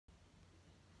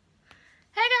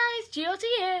GLT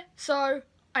here. So,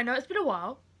 I know it's been a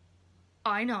while.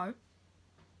 I know.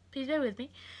 Please bear with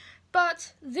me.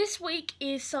 But this week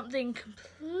is something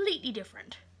completely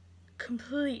different.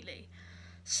 Completely.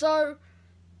 So,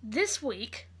 this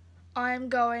week, I'm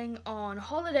going on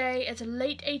holiday as a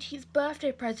late 80s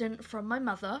birthday present from my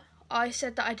mother. I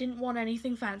said that I didn't want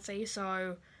anything fancy,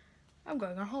 so I'm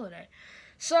going on holiday.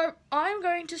 So, I'm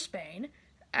going to Spain,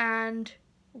 and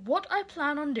what I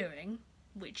plan on doing,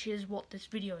 which is what this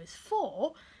video is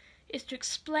for, is to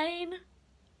explain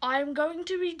I'm going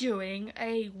to be doing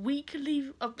a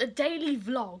daily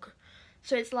vlog.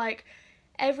 So it's like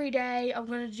every day I'm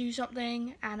going to do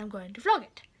something and I'm going to vlog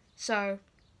it. So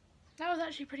that was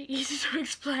actually pretty easy to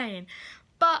explain.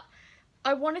 But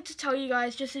I wanted to tell you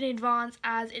guys just in advance,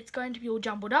 as it's going to be all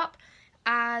jumbled up,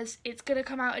 as it's going to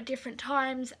come out at different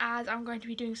times, as I'm going to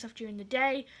be doing stuff during the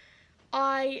day.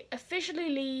 I officially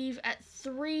leave at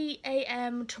 3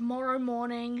 AM tomorrow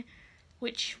morning,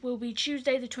 which will be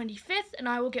Tuesday the 25th, and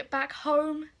I will get back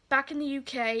home, back in the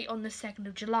UK on the 2nd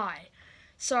of July.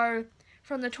 So,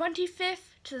 from the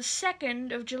 25th to the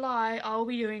 2nd of July, I'll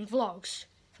be doing vlogs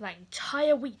for that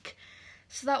entire week.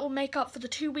 So that will make up for the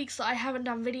 2 weeks that I haven't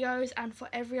done videos, and for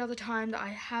every other time that I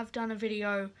have done a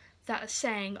video that is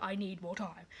saying I need more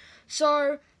time.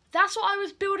 So, that's what I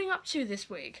was building up to this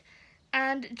week.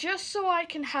 And just so I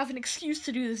can have an excuse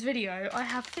to do this video, I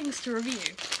have things to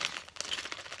review.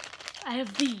 I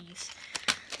have these.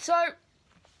 So,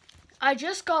 I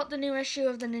just got the new issue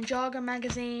of the Ninjago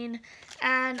magazine,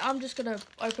 and I'm just going to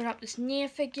open up this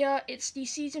Minifigure. It's the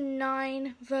season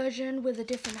 9 version with a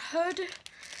different hood.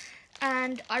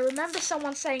 And I remember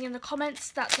someone saying in the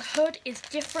comments that the hood is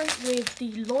different with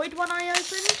the Lloyd one I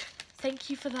opened. Thank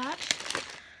you for that.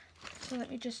 So let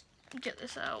me just get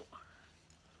this out.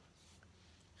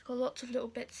 It's got lots of little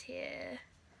bits here.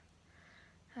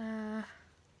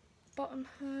 Bottom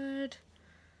hood,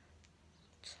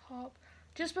 top.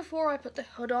 Just before I put the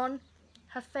hood on,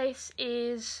 her face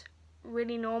is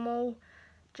really normal,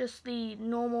 just the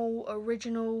normal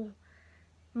original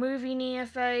movie Nia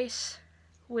face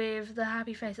with the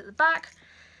happy face at the back.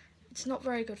 It's not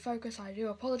very good focus, I do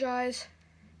apologise.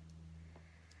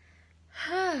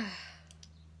 There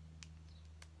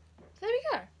we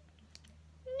go,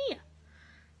 Nia.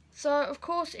 So, of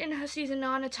course, in her Season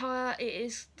 9 attire, it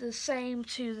is the same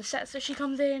to the sets that she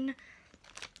comes in.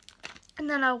 And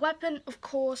then her weapon, of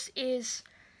course, is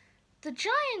the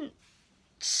giant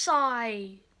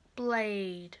Sai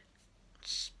blade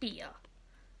spear.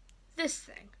 This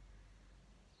thing.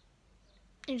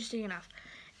 Interesting enough.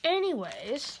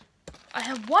 Anyways, I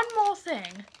have one more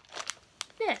thing.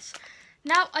 This.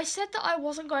 Now, I said that I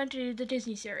wasn't going to do the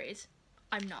Disney series.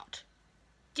 I'm not.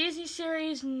 Disney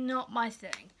series, not my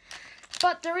thing.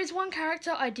 But there is one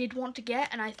character I did want to get,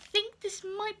 and I think this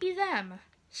might be them.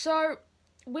 So,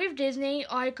 with Disney,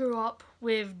 I grew up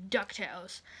with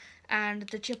DuckTales and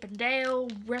the Chip and Dale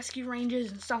Rescue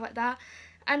Rangers and stuff like that.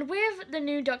 And with the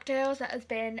new DuckTales that has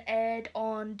been aired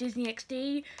on Disney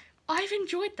XD, I've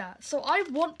enjoyed that. So I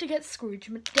want to get Scrooge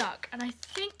McDuck, and I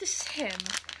think this is him.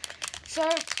 So,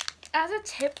 as a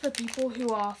tip for people who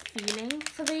are feeling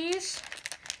for these,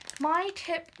 my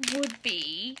tip would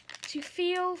be to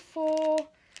feel for,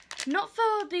 not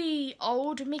for the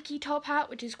old Mickey top hat,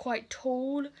 which is quite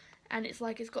tall, and it's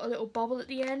like it's got a little bubble at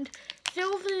the end.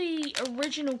 Feel for the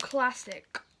original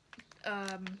classic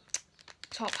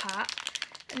top hat.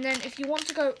 And then if you want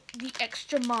to go the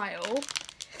extra mile,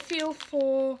 feel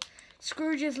for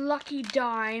Scrooge's lucky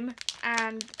dime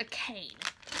and a cane.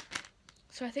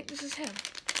 So I think this is him.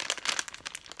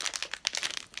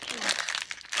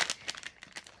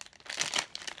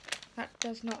 That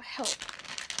does not help.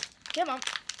 Come on.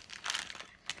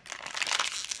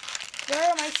 Where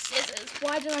are my scissors?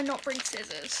 Why did I not bring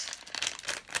scissors?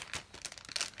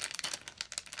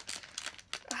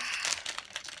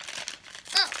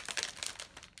 Oh.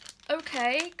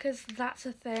 Okay, because that's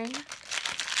a thing.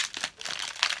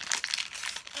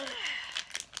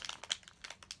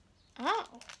 Oh.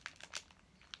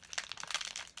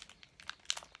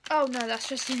 Oh no, that's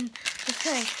just in the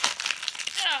thing.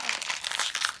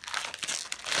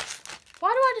 Why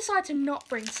do I decide to not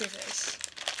bring scissors?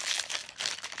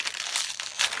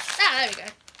 Ah, there we go.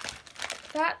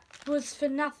 That was for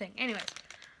nothing. Anyways.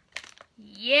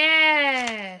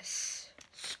 Yes!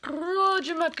 Scrooge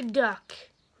McDuck.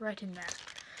 Right in there.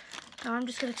 Now I'm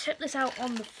just going to tip this out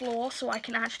on the floor so I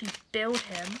can actually build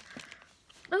him.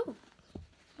 Oh,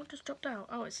 what just dropped out?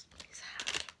 Oh, it's his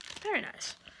hat. Very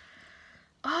nice.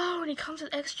 Oh, and he comes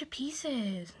with extra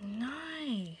pieces.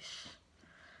 Nice.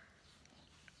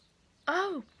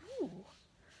 Oh, ooh.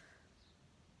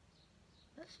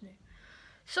 That's new.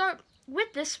 So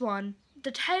with this one,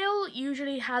 the tail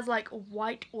usually has like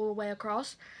white all the way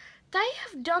across. They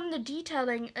have done the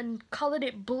detailing and coloured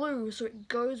it blue so it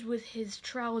goes with his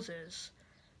trousers.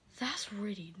 That's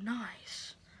really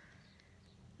nice.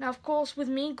 Now, of course, with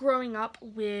me growing up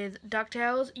with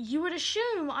DuckTales, you would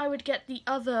assume I would get the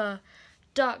other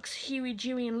ducks, Huey,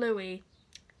 Dewey, and Louie.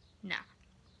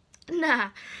 Nah,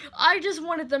 I just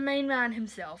wanted the main man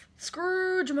himself,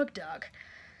 Scrooge McDuck.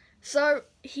 So,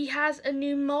 he has a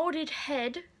new moulded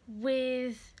head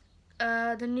with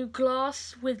the new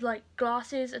glass with like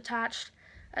glasses attached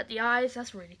at the eyes.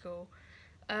 That's really cool.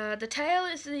 The tail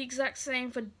is the exact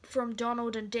same from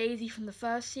Donald and Daisy from the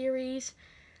first series.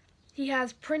 He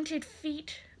has printed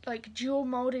feet, like dual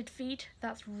molded feet.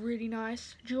 That's really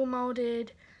nice. Dual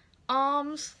molded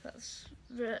arms.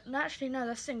 Actually no,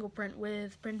 that's single print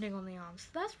with printing on the arms.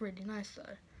 That's really nice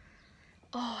though.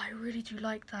 Oh, I really do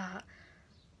like that.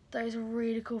 That is a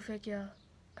really cool figure.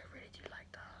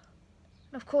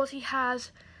 Of course, he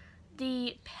has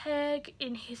the peg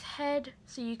in his head,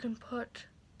 so you can put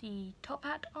the top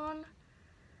hat on.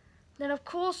 Then, of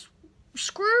course,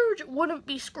 Scrooge wouldn't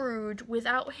be Scrooge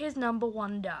without his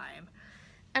 #1 dime.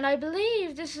 And I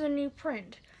believe this is a new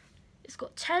print. It's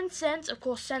got 10 cents, of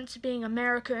course, cents being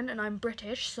American, and I'm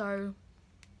British, so...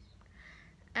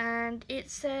 And it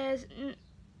says,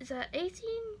 is that 18?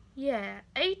 Yeah,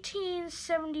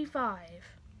 1875.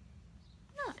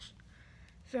 Nice.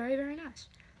 Very, very nice.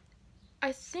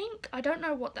 I don't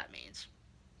know what that means.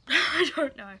 I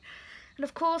don't know. And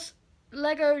of course,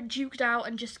 Lego duked out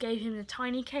and just gave him the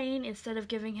tiny cane instead of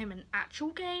giving him an actual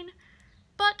cane.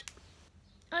 But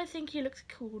I think he looks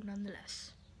cool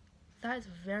nonetheless. That is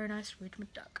a very nice Scrooge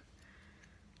McDuck.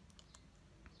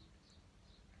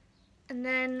 And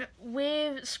then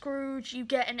with Scrooge, you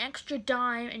get an extra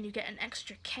dime and you get an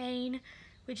extra cane,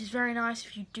 which is very nice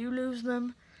if you do lose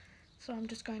them. So I'm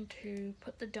just going to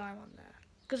put the dime on there,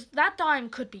 because that dime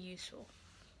could be useful.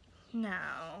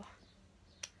 Now,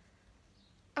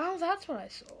 oh, that's what I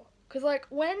saw. Because like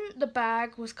when the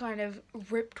bag was kind of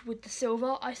ripped with the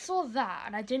silver, I saw that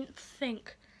and I didn't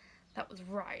think that was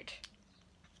right.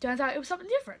 Turns out it was something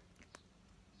different.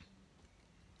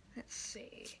 Let's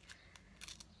see.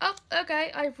 Oh,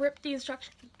 okay, I've ripped the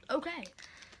instructions. Okay,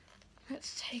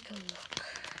 let's take a look.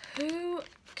 Who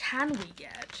can we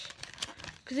get?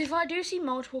 Because if I do see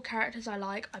multiple characters I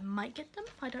like, I might get them.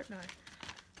 I don't know.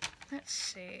 Let's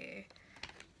see.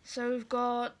 So we've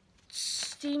got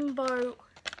Steamboat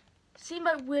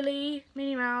Willie,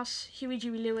 Minnie Mouse, Huey,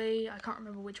 Dewey, Louie. I can't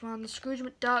remember which one. Scrooge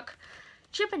McDuck,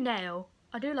 Chip and Dale.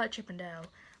 I do like Chip and Dale.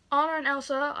 Anna and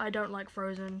Elsa. I don't like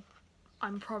Frozen.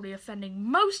 I'm probably offending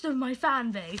most of my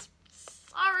fan base.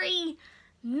 Sorry,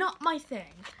 not my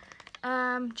thing.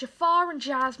 Jafar and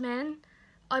Jasmine.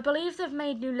 I believe they've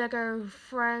made new Lego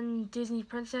Friend Disney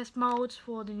Princess molds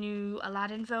for the new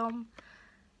Aladdin film.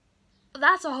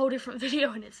 That's a whole different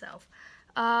video in itself.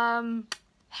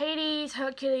 Hades,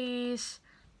 Hercules,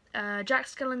 Jack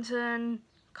Skellington,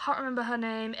 can't remember her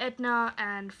name, Edna,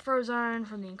 and Frozone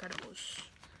from The Incredibles.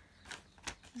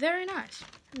 Very nice.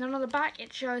 And then on the back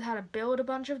it shows how to build a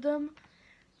bunch of them.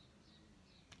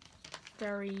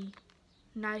 Very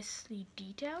nicely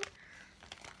detailed.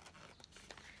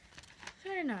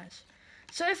 Very nice.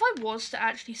 So if I was to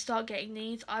actually start getting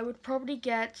these, I would probably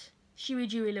get Huey,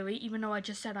 Dewey, Louie, even though I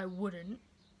just said I wouldn't.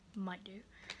 Might do.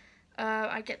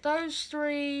 I get those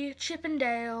 3, Chip and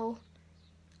Dale,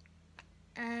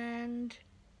 and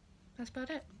that's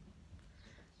about it.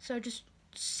 So just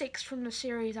 6 from the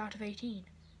series out of 18.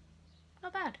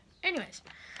 Not bad. Anyways,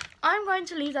 I'm going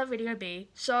to leave that video be.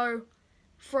 So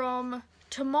from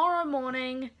tomorrow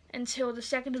morning until the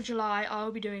 2nd of July,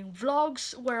 I'll be doing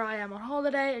vlogs where I am on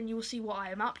holiday and you will see what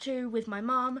I am up to with my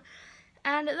mum.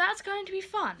 And that's going to be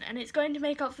fun, and it's going to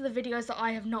make up for the videos that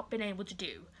I have not been able to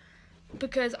do.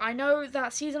 Because I know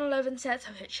that Season 11 sets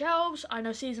have hit shelves. I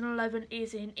know Season 11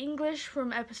 is in English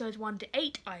from episodes 1 to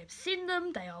 8. I have seen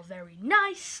them. They are very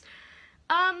nice.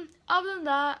 Other than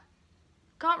that,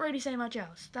 can't really say much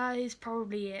else. That is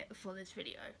probably it for this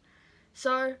video.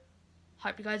 So,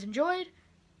 hope you guys enjoyed.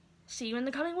 See you in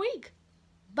the coming week.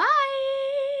 Bye!